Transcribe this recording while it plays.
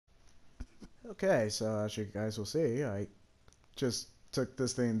Okay, so as you guys will see, I just took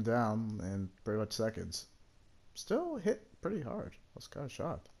this thing down in pretty much seconds. Still hit pretty hard. I was kind of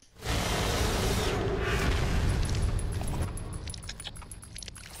shocked.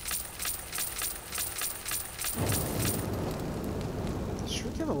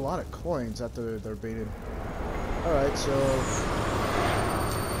 Sure give a lot of coins after they're beaten. Alright, so...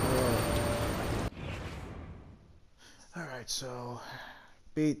 Alright, so...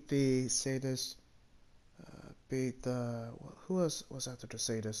 Beat the sadist. Beat the... Who was after the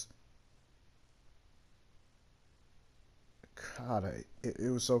sadist? God,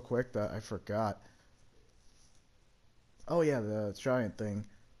 it was so quick that I forgot. Oh yeah, the giant thing.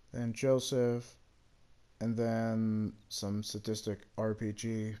 Then Joseph. And then some sadistic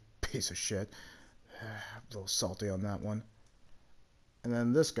RPG piece of shit. A little salty on that one. And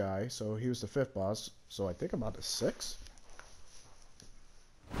then this guy, so he was the fifth boss, so I think I'm on to 6.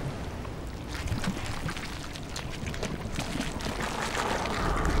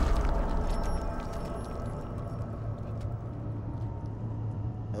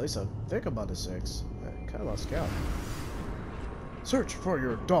 At least I think I'm on to 6. I kind of lost count. Search for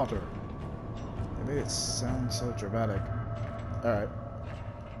your daughter! It made it sound so dramatic. Alright.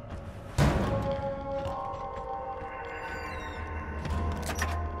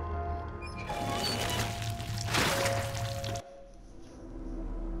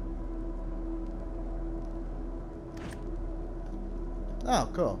 Oh,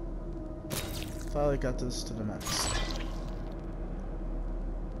 cool. Finally got this to the max.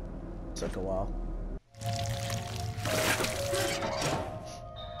 Took a while.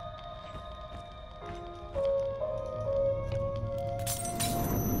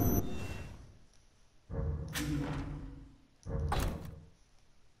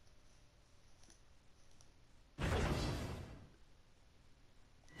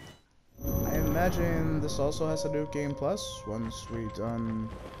 I imagine this also has a new game plus once we're done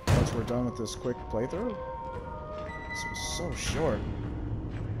with this quick playthrough. This was so short.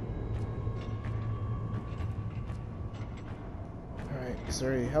 Alright, is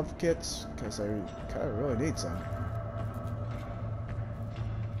there any health kits? Because I kind of really need some.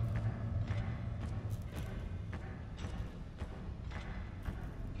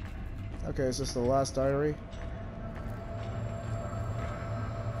 Okay, is this the last diary?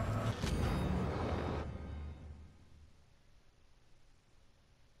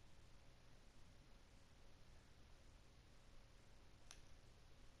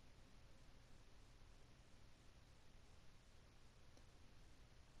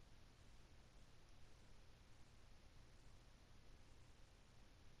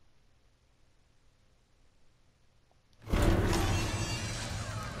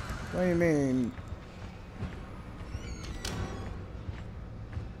 What do you mean?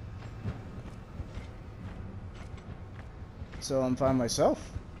 So I'm fine myself?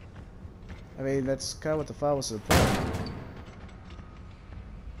 I mean, that's kind of what the file was supposed.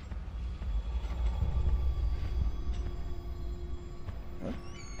 Huh?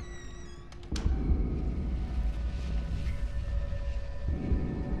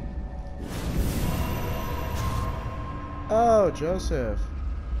 Oh, Joseph.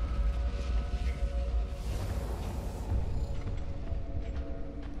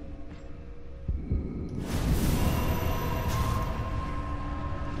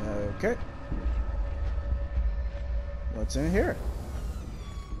 Okay. What's in here?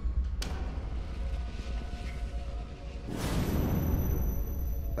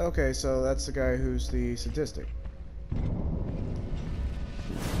 Okay, so that's the guy who's the sadistic.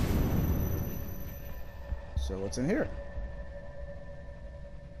 So what's in here?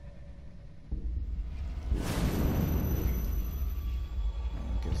 No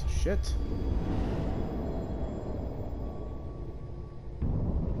one gives a shit.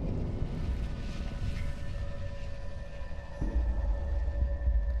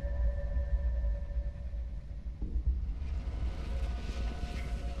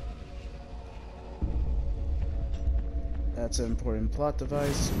 That's an important plot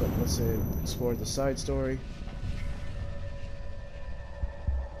device, but let's explore the side story.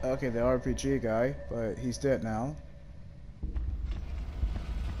 Okay, the RPG guy, but he's dead now.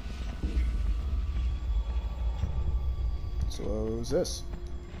 So who's this?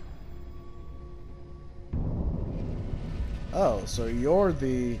 Oh, so you're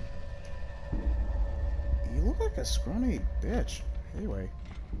the... You look like a scrawny bitch. Anyway.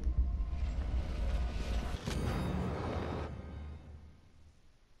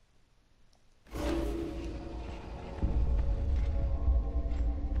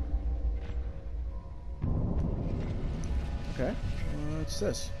 Okay, what's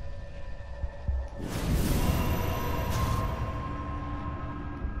this?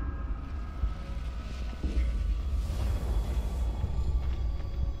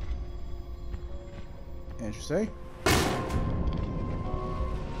 Interesting.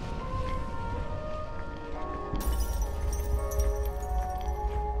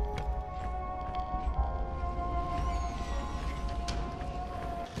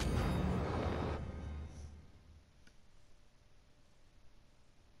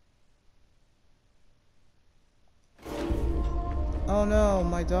 Oh no,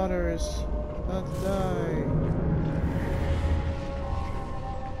 my daughter is about to die.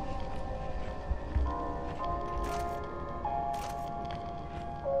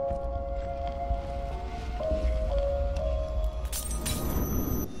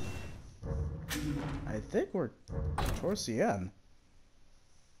 I think we're towards the end.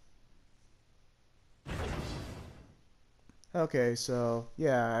 Okay, so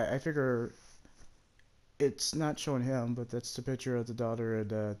yeah, I figure it's not showing him, but that's the picture of the daughter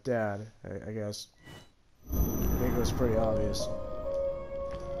and dad, I guess. I think it was pretty obvious.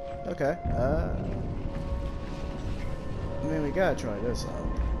 Okay, I mean, we gotta try this out.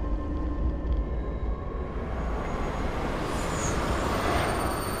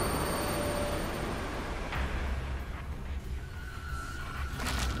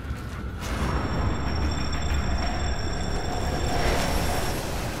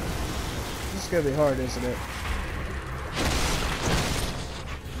 This is gonna be hard, isn't it?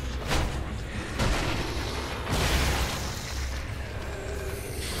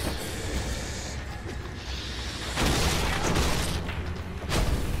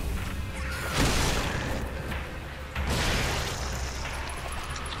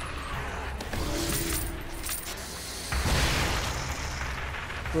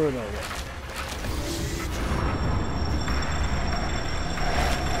 Bruno.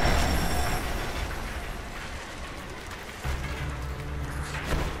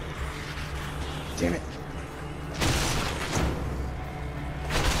 Damn it.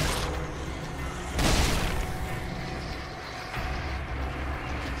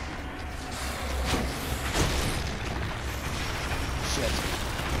 Shit.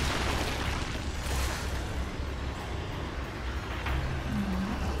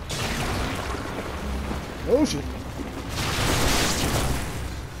 Oh shit.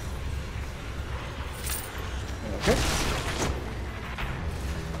 Okay.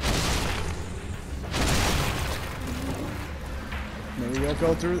 Maybe we'll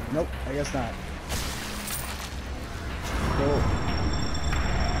go through. Nope, I guess not. Cool.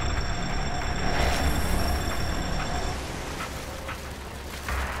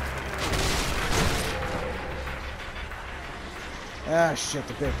 Ah, shit,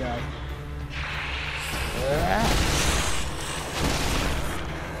 the big guy.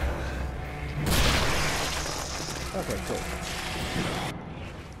 Okay, cool.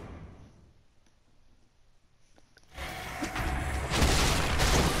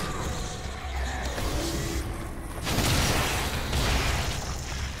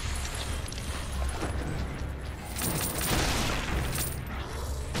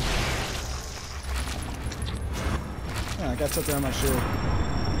 Oh, I got something on my shoe.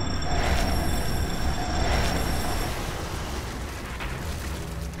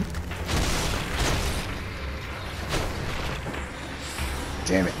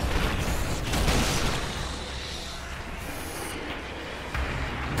 Damn it.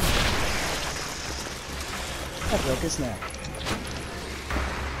 I broke his neck.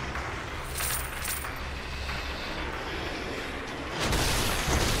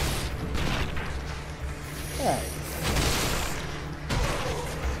 Hey.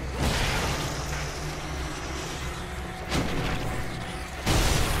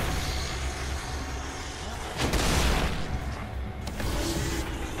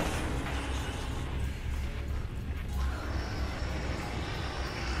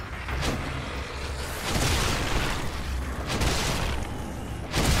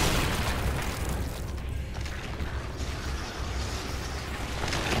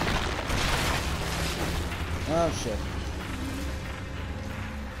 Oh shit.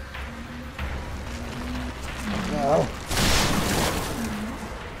 No.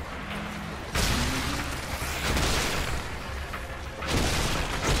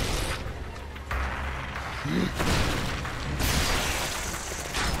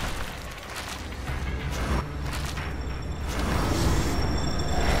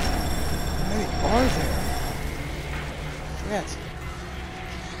 How many are there? Shit.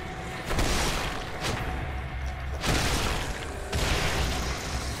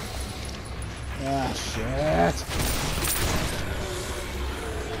 Ah, shit.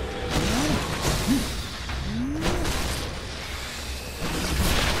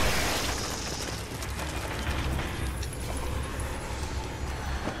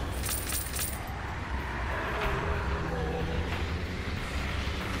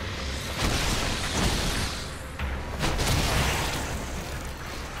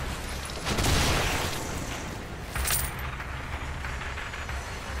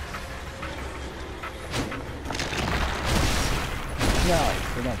 No,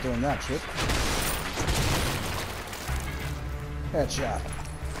 we're not doing that shit. Headshot.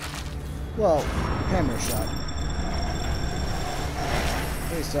 Well, hammer shot.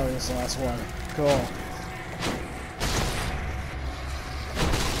 Please tell me this last one. Cool.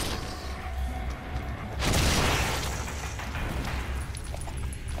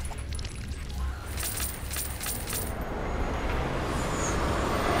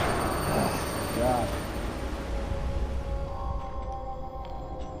 God.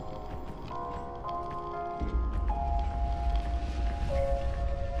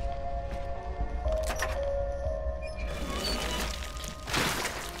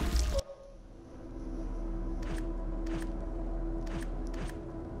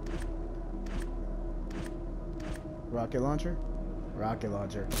 Rocket launcher? Rocket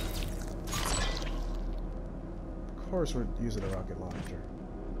launcher. Of course we're using a rocket launcher.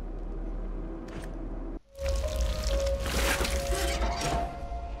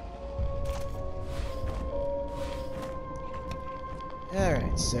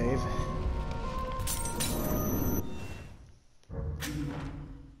 Alright, save.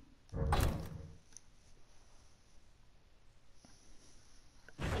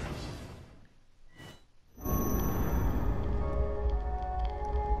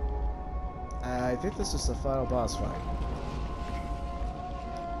 I think this is the final boss fight.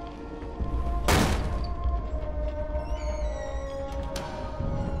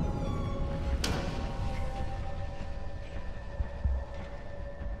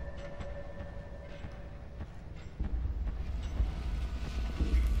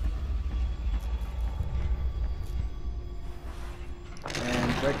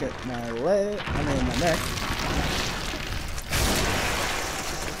 And break it my leg, my neck.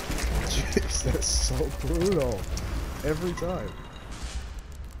 Jeez, that's so brutal. Every time.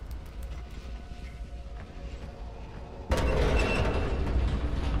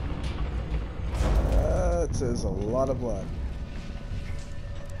 That is a lot of blood.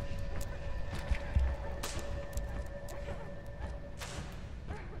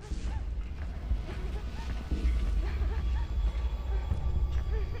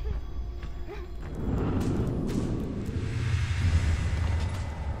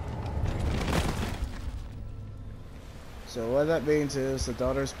 So what that means is the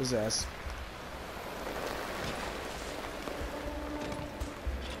daughter's possessed.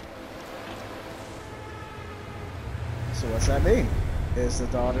 So what's that mean? Is the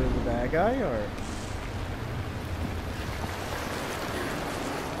daughter the bad guy, or?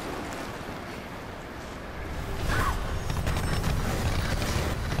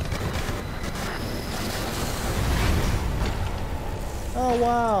 Oh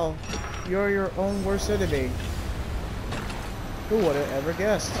wow! You're your own worst enemy. Who would have ever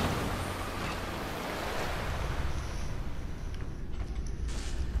guessed?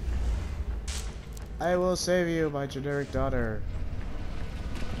 I will save you, my generic daughter.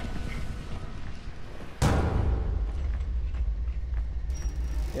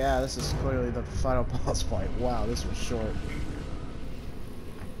 Yeah, this is clearly the final boss fight. Wow, this was short.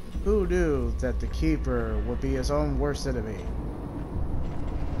 Who knew that the Keeper would be his own worst enemy?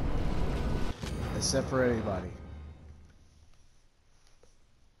 Except for anybody.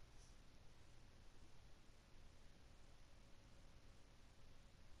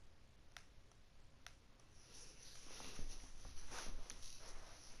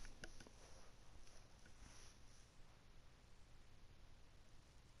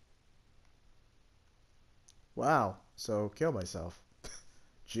 Wow, so kill myself.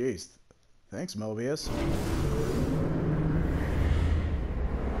 Jeez. Thanks, Mobius.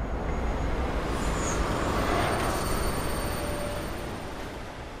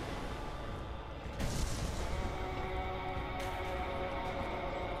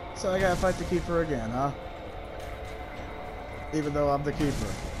 So I gotta fight the Keeper again, huh? Even though I'm the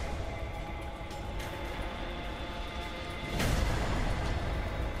Keeper.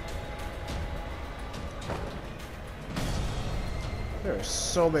 There are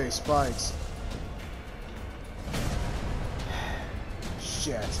so many spikes.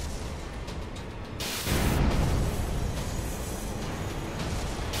 Shit.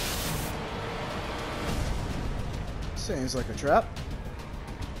 Seems like a trap.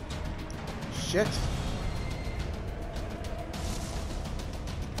 Shit.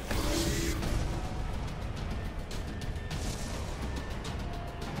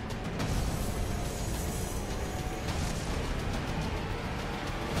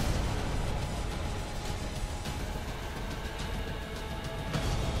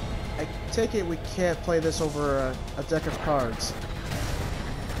 I take it we can't play this over a deck of cards.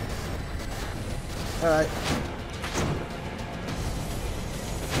 Alright.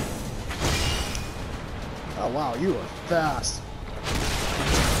 Oh wow, you are fast.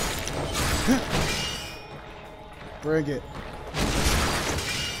 Bring it.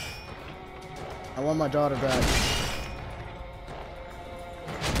 I want my daughter back.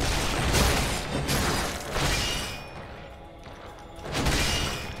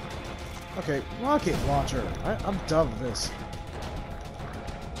 Okay, rocket launcher. I'm done with this.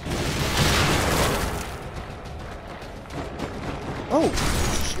 Oh,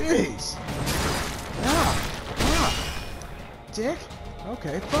 jeez. Dick?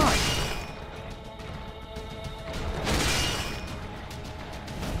 Okay, fine.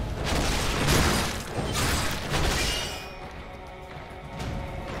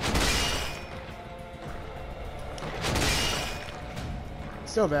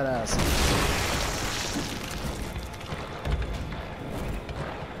 Still badass.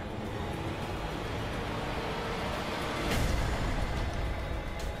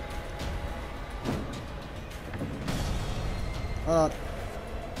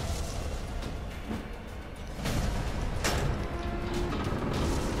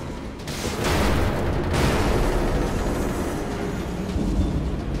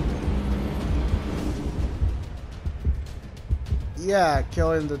 Yeah,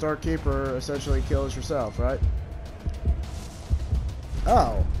 killing the Dark Keeper essentially kills yourself, right?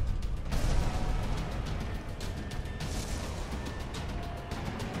 Oh.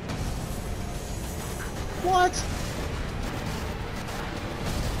 What?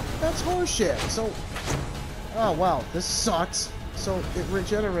 That's horseshit. So, oh wow, this sucks. So it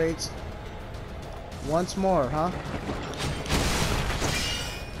regenerates once more, huh?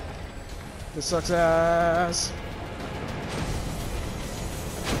 This sucks ass.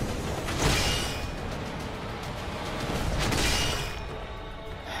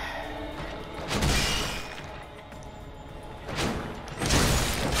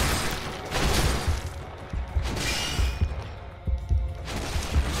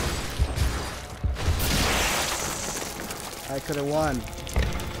 I could have won,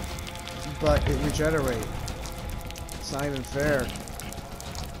 but it regenerates. It's not even fair.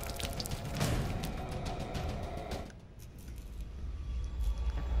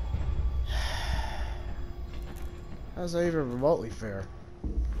 How's that even remotely fair?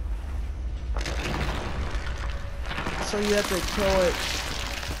 So you have to kill it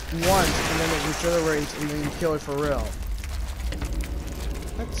once and then it regenerates and then you kill it for real.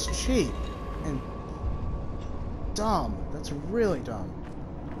 That's cheap and dumb. That's really dumb.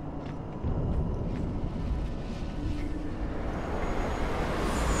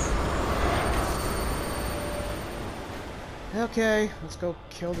 Okay, let's go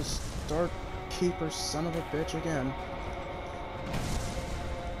kill this Dark Keeper son of a bitch again.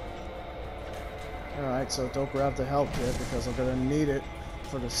 Alright, so don't grab the health kit because I'm gonna need it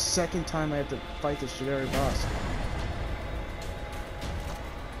for the second time I have to fight this generic boss.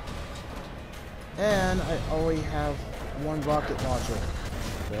 And I only have one rocket launcher.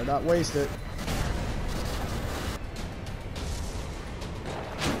 Better not waste it.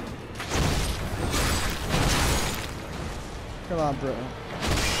 Come on, bro.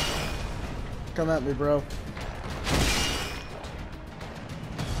 Come at me, bro.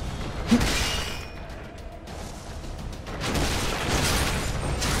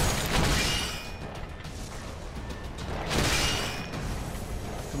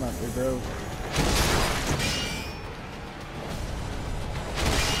 Come at me, bro.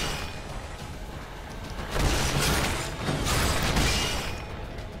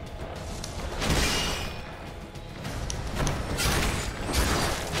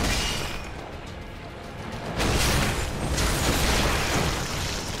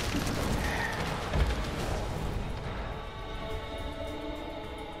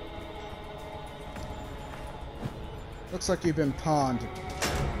 Looks like you've been pawned.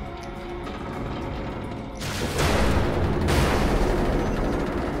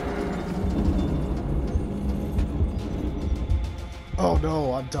 Oh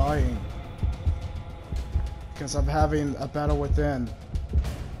no, I'm dying. Because I'm having a battle within.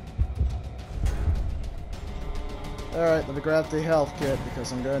 Alright, let me grab the health kit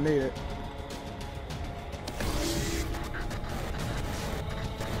because I'm gonna need it.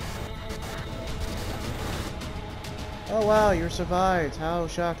 Oh wow, you survived. How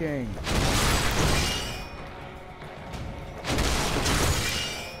shocking.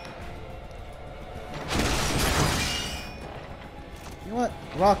 You know what?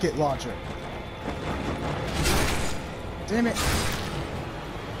 Rocket launcher. Damn it.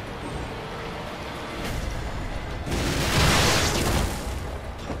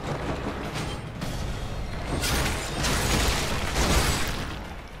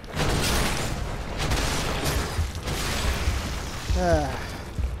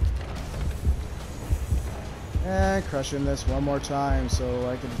 And crushing this one more time so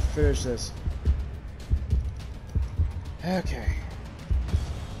I can finish this. Okay.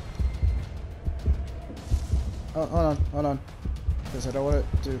 Oh, hold on. Because I don't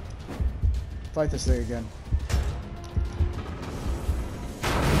want to fight this thing again.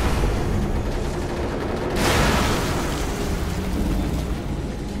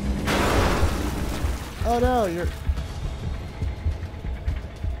 Oh no, you're...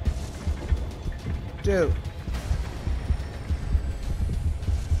 Dude.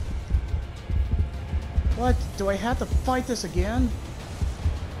 What? Do I have to fight this again?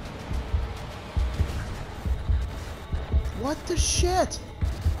 What the shit?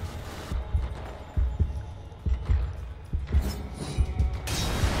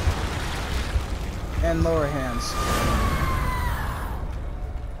 And lower hands.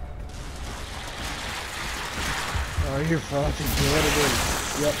 Are you fucking kidding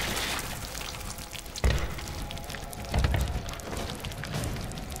me? Yep.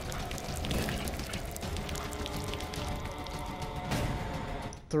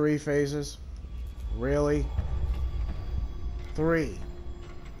 Three phases? Really? 3.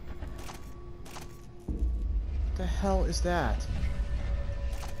 What the hell is that?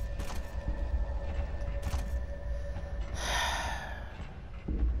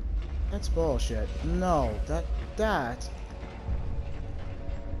 That's bullshit. No, that...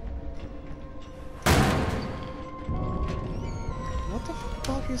 What the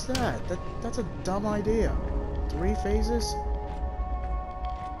fuck is that? That's a dumb idea. 3 phases?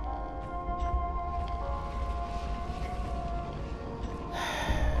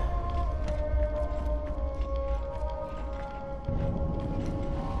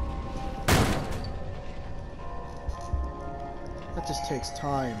 That just takes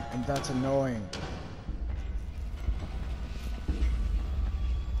time, and that's annoying.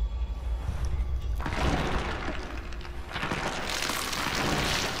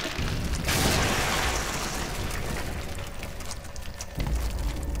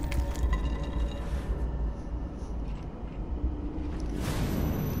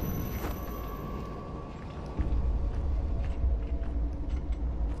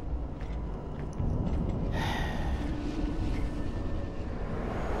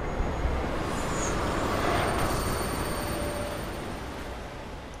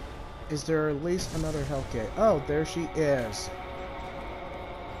 Is there at least another health kit? Oh, there she is.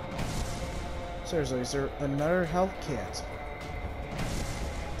 Seriously, is there another health kit?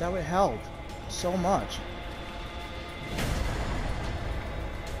 That would help so much.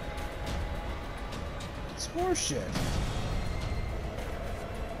 It's horseshit.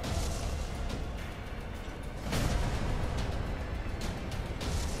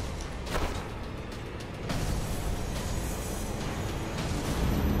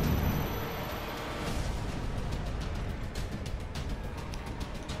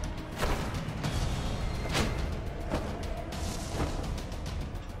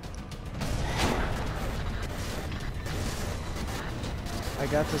 I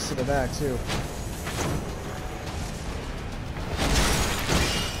got this to the back too.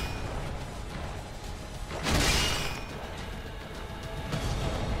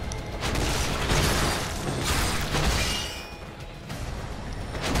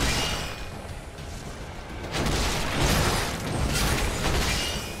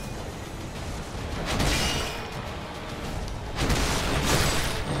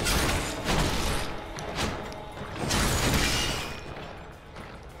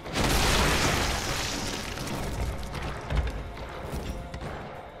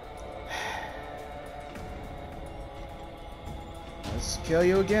 Let's kill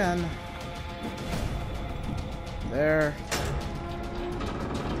you again. There.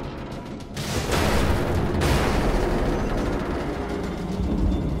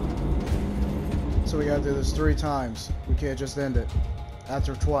 So we gotta do this 3 times. We can't just end it.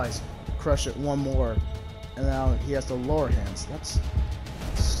 After twice, crush it one more. And now he has the lower hands. That's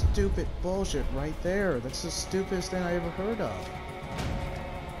stupid bullshit right there. That's the stupidest thing I ever heard of.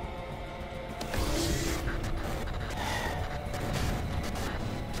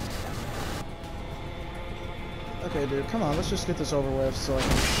 Okay, dude, come on, let's just get this over with so I can...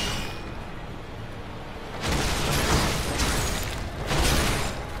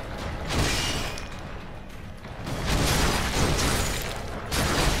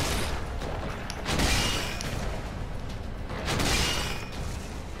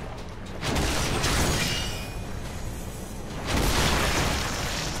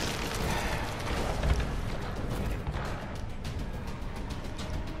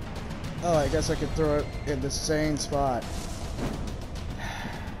 Oh, I guess I could throw it in the same spot.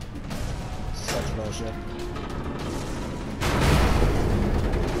 bullshit.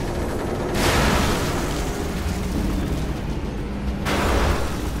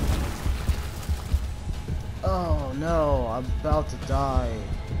 Oh no, I'm about to die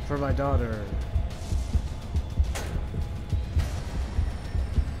for my daughter.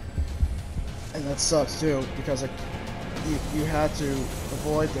 And that sucks too, because like, you had to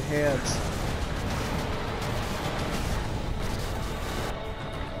avoid the hands.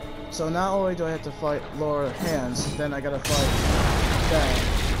 So not only do I have to fight lower hands, then I gotta fight that.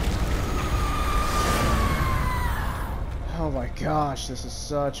 Oh my gosh, this is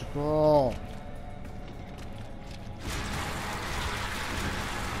such bull.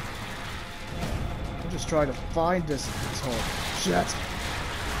 I'm just trying to find this asshole. Shit.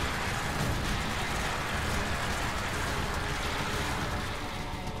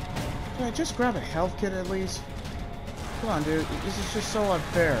 Can I just grab a health kit at least? Come on, dude. This is just so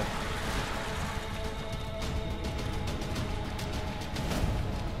unfair.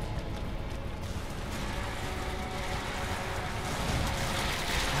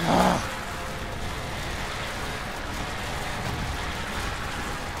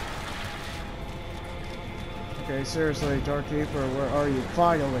 Okay, seriously, Dark Keeper, where are you?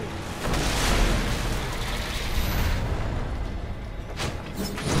 Finally!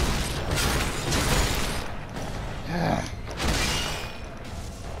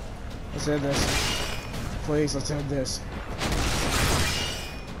 Let's end this. Please, let's end this.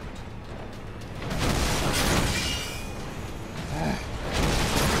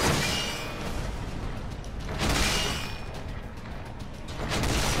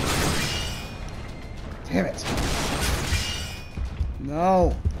 Damn it.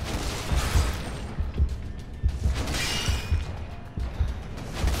 No.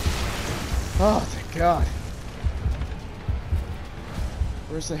 Oh, thank God.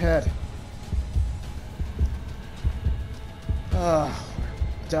 Where's the head? Oh,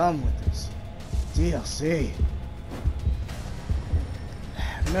 we're done with this DLC.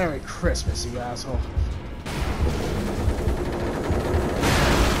 Merry Christmas, you asshole.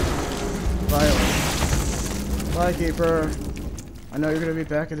 Finally. Bye, Keeper. I know you're gonna be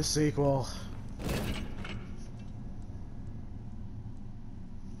back in the sequel.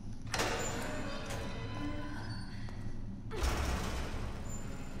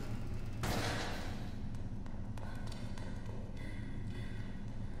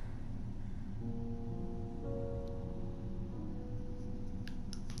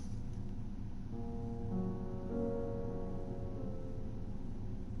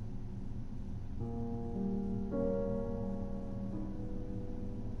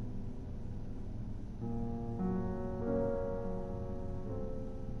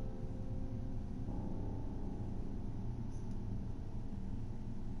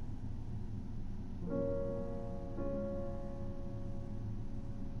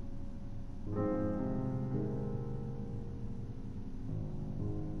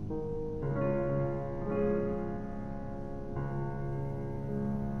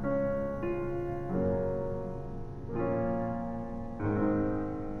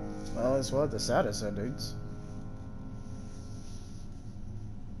 Well, it's one of the saddest endings.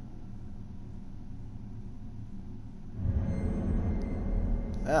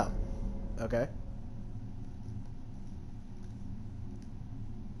 Oh. Okay.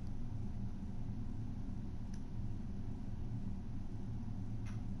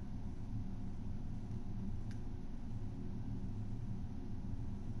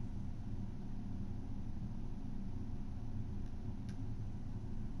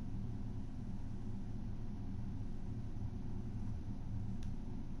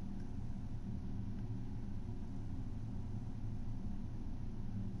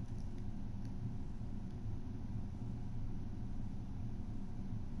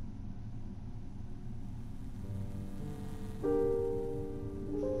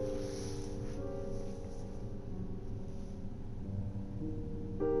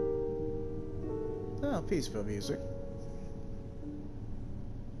 Oh, peaceful music.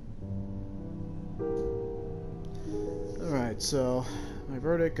 Alright, so my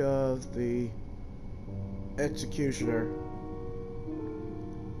verdict of the Executioner.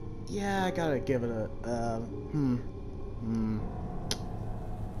 Yeah, I gotta give it a,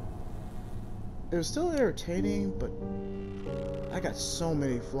 It was still entertaining, but I got so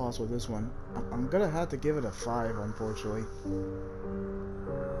many flaws with this one. I'm gonna have to give it a 5, unfortunately.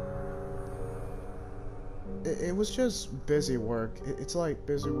 It was just busy work. It's like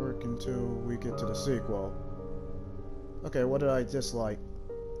busy work until we get to the sequel. Okay, what did I dislike?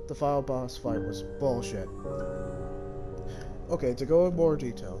 The final boss fight was bullshit. Okay, to go in more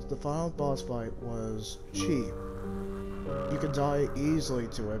details, the final boss fight was cheap. You can die easily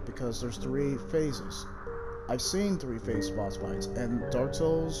to it because there's 3 phases. I've seen 3-phase boss fights, and Dark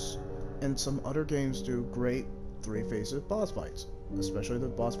Souls and some other games do great 3-phase boss fights. Especially the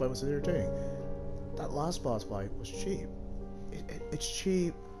boss fight was entertaining. That last boss fight was cheap. It's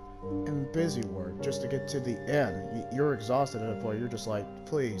cheap and busy work just to get to the end. You're exhausted at a point, you're just like,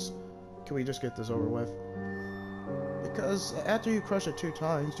 please, can we just get this over with? Because after you crush it 2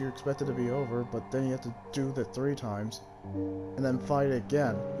 times, you expect it to be over, but then you have to do the 3 times, and then fight it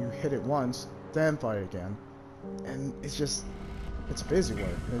again. You hit it once, then fight again, and it's busy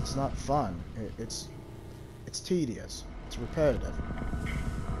work. It's not fun. It's tedious. It's repetitive.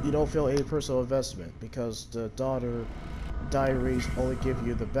 You don't feel a personal investment because the daughter diaries only give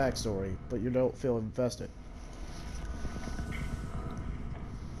you the backstory, but you don't feel invested.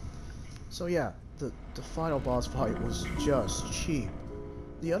 So yeah, the final boss fight was just cheap.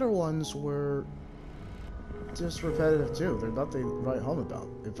 The other ones were just repetitive too. There's nothing to write home about.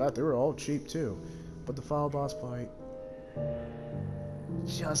 In fact, they were all cheap too. But the final boss fight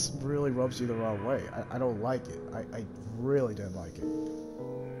just really rubs you the wrong way. I don't like it. I really didn't like it.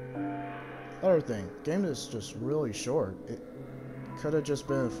 Other thing, game is just really short. It could have just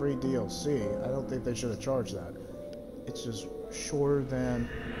been a free DLC. I don't think they should have charged that. It's just shorter than...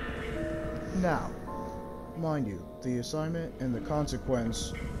 Now, mind you, the assignment and the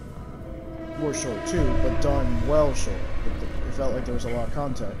consequence were short too, but done well short. It felt like there was a lot of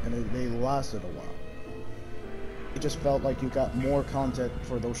content, and they lasted a while. It just felt like you got more content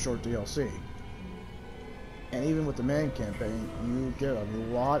for those short DLC. And even with the main campaign, you get a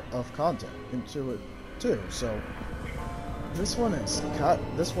lot of content into it too. So this one is cut.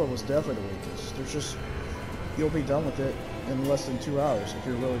 This one was definitely the weakest. There's just, you'll be done with it in less than 2 hours if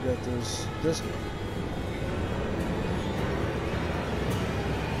you're really good at this game.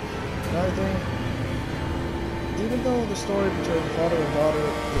 Another thing, even though the story between father and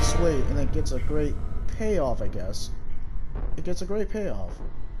daughter is sweet and it gets a great payoff, I guess, it gets a great payoff,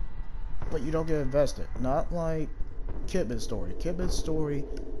 but you don't get invested. Not like Kidman's story. Kidman's story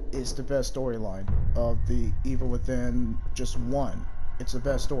is the best storyline of the Evil Within just one. It's the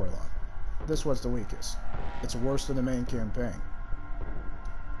best storyline. This one's the weakest. It's worse than the main campaign.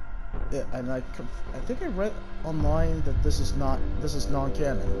 Yeah, and I think I read online that this is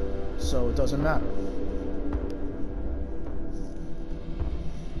non-canon, so it doesn't matter.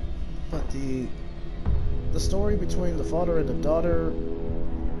 But the story between the father and the daughter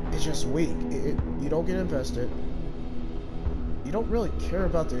is just weak. You don't get invested. You don't really care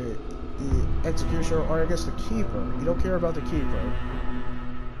about the executioner, or I guess the keeper. You don't care about the keeper,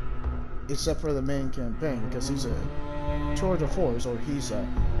 except for the main campaign, because he's a tour de force, or he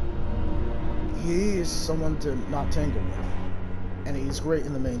is someone to not tangle with, and he's great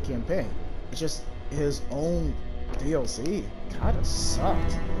in the main campaign. It's just his own DLC kind of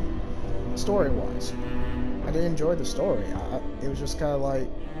sucked, story-wise. I didn't enjoy the story. It was just kind of like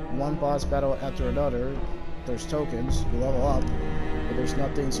one boss battle after another. There's tokens, you level up, but there's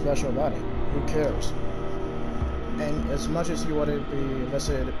nothing special about it. Who cares? And as much as you want to be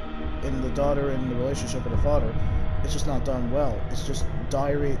invested in the daughter and the relationship with the father, it's just not done well. It's just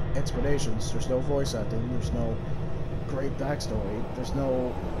diary explanations. There's no voice acting. There's no great backstory. There's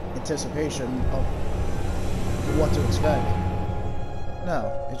no anticipation of what to expect.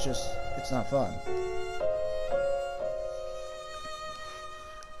 No, it's not fun.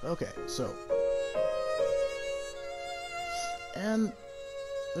 Okay, so, and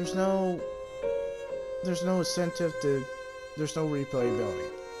there's no incentive to, there's no replayability.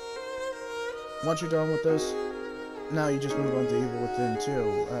 Once you're done with this, now you just move on to Evil Within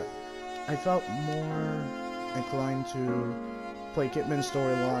 2. I felt more inclined to play Kidman's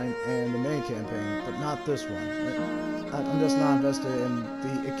storyline and the main campaign, but not this one. I'm just not invested in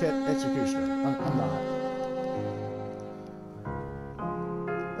the executioner. I'm not.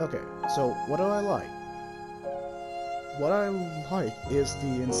 Okay, so what do I like? What I like is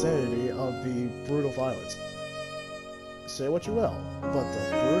the insanity of the brutal violence. Say what you will, but the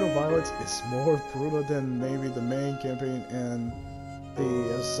brutal violence is more brutal than maybe the main campaign and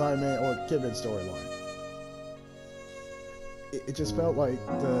the assignment or Kidman storyline. It just felt like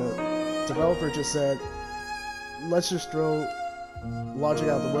the developer just said, let's just throw logic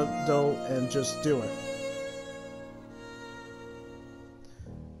out the window and just do it.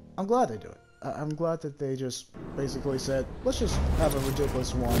 I'm glad they do it. I'm glad that they just basically said, let's just have a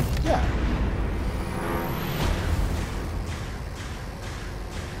ridiculous one. Yeah.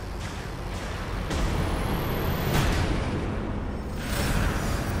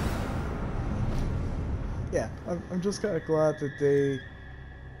 Yeah, I'm just kind of glad that they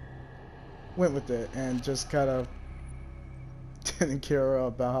went with it and just kind of didn't care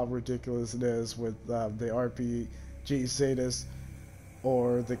about how ridiculous it is with the RPG status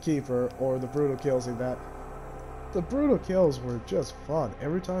or the Keeper or the brutal kills in that. The brutal kills were just fun.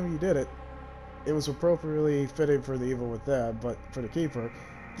 Every time you did it, it was appropriately fitting for the Evil Within, but for the Keeper,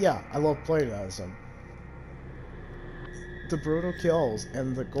 yeah, I love playing as him. The brutal kills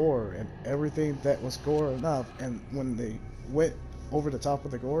and the gore and everything that was gore enough, and when they went over the top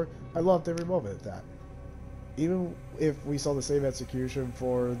of the gore, I loved every moment of that. Even if we saw the same execution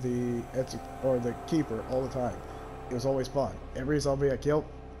for the Keeper all the time, it was always fun. Every zombie I killed,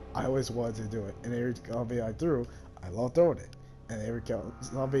 I always wanted to do it, and every zombie I threw, I loved throwing it. And every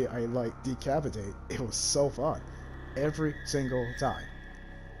zombie I decapitate, it was so fun, every single time.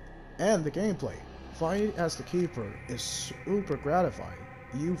 And the gameplay, fighting as the Keeper is super gratifying.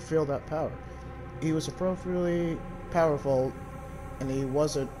 You feel that power. He was appropriately powerful, and he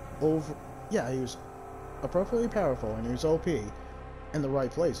wasn't over. Yeah, he was appropriately powerful, and he was OP in the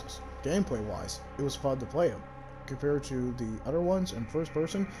right places. Gameplay wise, it was fun to play him. Compared to the other ones in first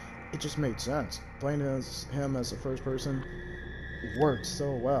person, it just made sense. Playing as him as a first person worked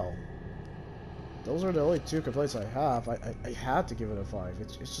so well. Those are the only two complaints I have. I had to give it a 5.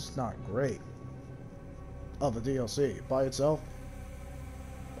 It's just not great. Of a DLC by itself,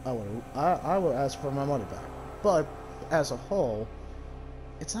 I would ask for my money back. But as a whole,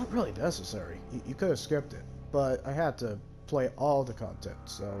 it's not really necessary. You could have skipped it, but I had to play all the content,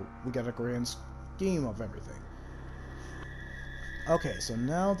 so we got a grand scheme of everything. Okay, so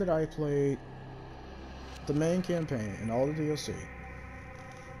now that I played the main campaign and all the DLC,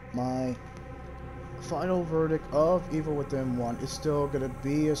 my final verdict of Evil Within 1 is still gonna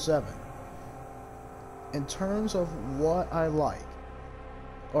be a 7. In terms of what I like,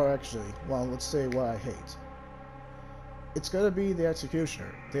 or actually, well, let's say what I hate, it's gonna be the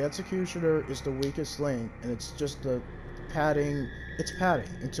Executioner. The Executioner is the weakest link, and it's just the padding. It's padding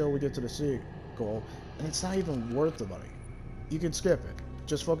until we get to the sequel, and it's not even worth the money. You can skip it.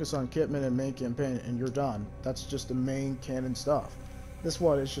 Just focus on Kitman and main campaign, and you're done. That's just the main canon stuff. This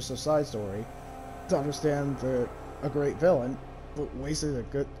one is just a side story to understand a great villain, but wasted a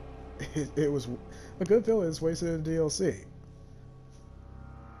good. It was a good villain is wasted in DLC.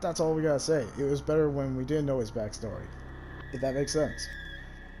 That's all we gotta say. It was better when we didn't know his backstory, if that makes sense.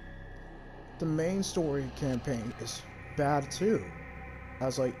 The main story campaign is bad too. I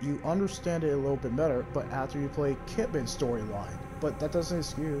was like, you understand it a little bit better, but after you play Kitman's storyline. But that doesn't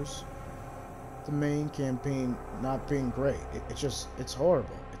excuse the main campaign not being great. It's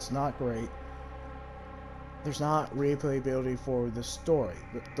horrible. It's not great. There's not replayability for the story.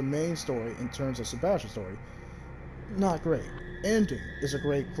 The main story, in terms of Sebastian's story, not great. Ending is a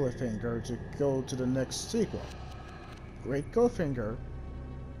great cliffhanger to go to the next sequel. Great cliffhanger,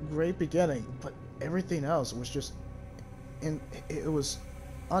 great beginning, but everything else was just, it was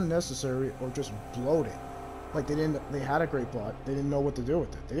unnecessary or just bloated. Like they had a great plot, they didn't know what to do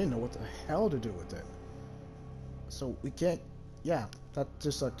with it. They didn't know what the hell to do with it. So we can't, yeah, that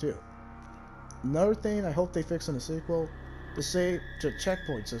just sucked too. Another thing I hope they fix in the sequel, the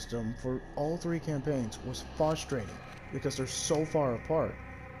checkpoint system for all 3 campaigns was frustrating because they're so far apart.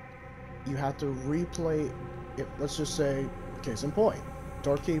 You have to replay it. Let's just say, case in point,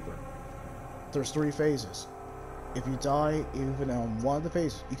 Dark Keeper. There's 3 phases. If you die even on one of the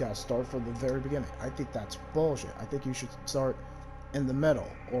phases, you gotta start from the very beginning. I think that's bullshit. I think you should start in the middle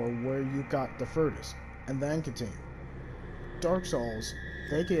or where you got the furthest and then continue. Dark Souls,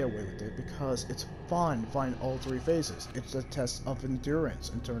 they get away with it because it's fun to find all 3 phases. It's a test of endurance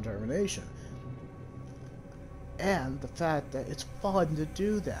and determination. And the fact that it's fun to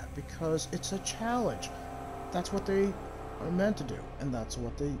do that because it's a challenge. That's what they are meant to do, and that's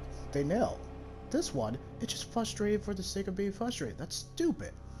what they nail. This one, it's just frustrated for the sake of being frustrated. That's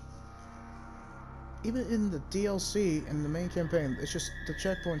stupid. Even in the DLC and the main campaign, it's just the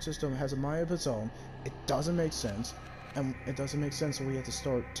checkpoint system has a mind of its own. It doesn't make sense, and it doesn't make sense that we have to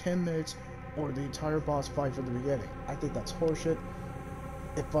start 10 minutes or the entire boss fight from the beginning. I think that's horseshit.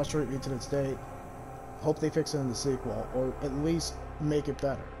 It frustrates me to this day. Hope they fix it in the sequel, or at least make it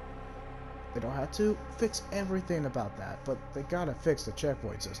better. They don't have to fix everything about that, but they gotta fix the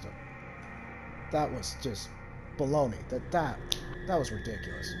checkpoint system. That was just baloney. That was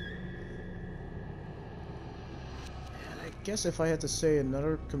ridiculous. And I guess if I had to say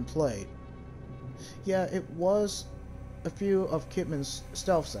another complaint, yeah, it was a few of Kitman's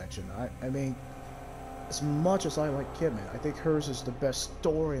stealth section. I mean, as much as I like Kitman, I think hers is the best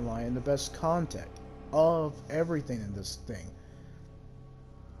storyline and the best content of everything in this thing.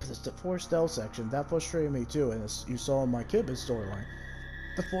 But the the forced stealth section, that frustrated me too, and as you saw in my Kidman storyline,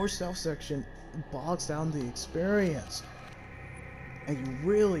 the forced stealth section bogs down the experience. And you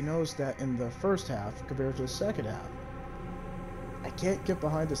really notice that in the first half compared to the second half. I can't get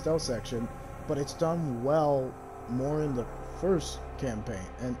behind the stealth section, but it's done well more in the first campaign,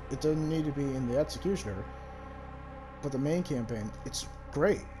 and it doesn't need to be in the Executioner. But the main campaign, it's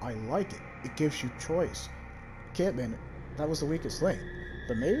great. I like it. It gives you choice. Kidman, that was the weakest link,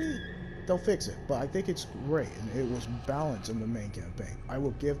 but maybe they'll fix it. But I think it's great, and it was balanced in the main campaign. I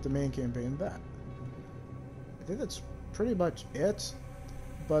will give the main campaign that. I think that's pretty much it.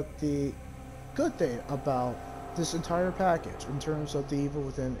 But the good thing about this entire package in terms of the Evil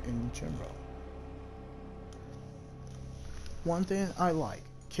Within and Shinra, one thing I like,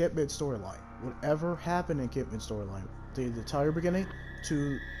 Kidman's storyline. Whatever happened in Kidman's storyline, the entire beginning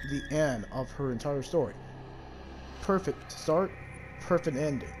to the end of her entire story. Perfect start, perfect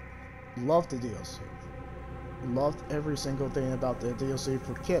ending. Loved the DLC. Loved every single thing about the DLC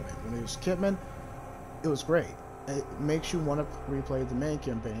for Kidman. When it was Kidman, it was great. It makes you want to replay the main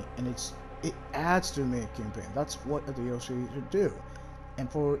campaign, and it adds to the main campaign. That's what a DLC should do. And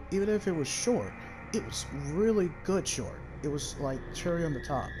for even if it was short, it was really good short. It was like cherry on the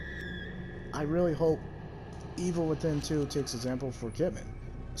top. I really hope Evil Within 2 takes example for Kidman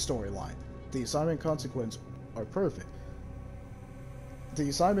storyline. The assignment consequence are perfect. The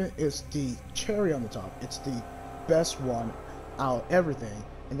assignment is the cherry on the top. It's the best one out of everything.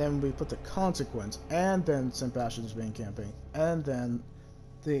 And then we put the consequence, and then Sebastian's main campaign, and then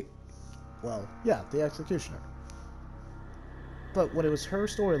the Executioner. But when it was her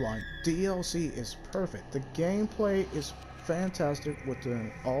storyline, DLC is perfect. The gameplay is fantastic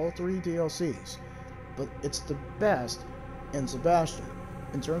within all 3 DLCs, but it's the best in Sebastian.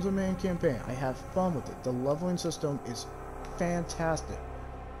 In terms of main campaign, I have fun with it. The leveling system is fantastic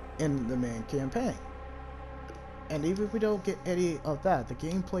in the main campaign. And even if we don't get any of that, the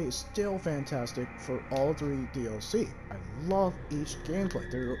gameplay is still fantastic for all 3 DLC. I love each gameplay.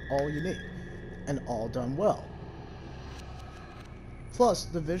 They're all unique and all done well. Plus,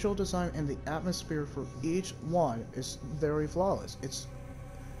 the visual design and the atmosphere for each one is very flawless. It's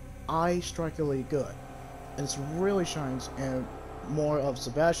eye-strikingly good. And it really shines in more of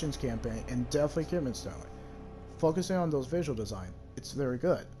Sebastian's campaign and definitely Kidman's story. Focusing on those visual design, it's very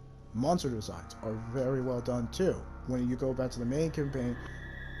good. Monster designs are very well done too when you go back to the main campaign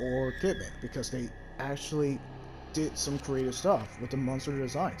or Kidman, because they actually did some creative stuff with the monster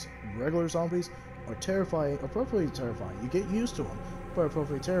designs. Regular zombies are terrifying, appropriately terrifying. You get used to them, but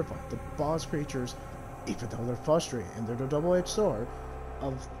appropriately terrifying. The boss creatures, even though they're frustrating and they're the double-edged sword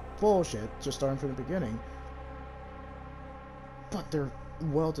of bullshit, just starting from the beginning, but they're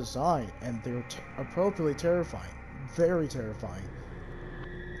well designed and they're appropriately terrifying, very terrifying.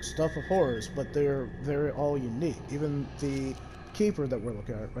 Stuff of horrors, but they're very all unique. Even the Keeper that we're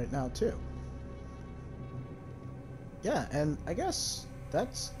looking at right now too. Yeah, and I guess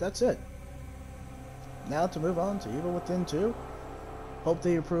that's it. Now to move on to Evil Within 2. Hope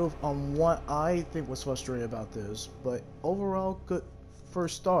they improve on what I think was frustrating about this, but overall good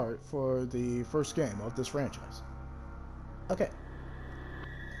first start for the first game of this franchise. Okay,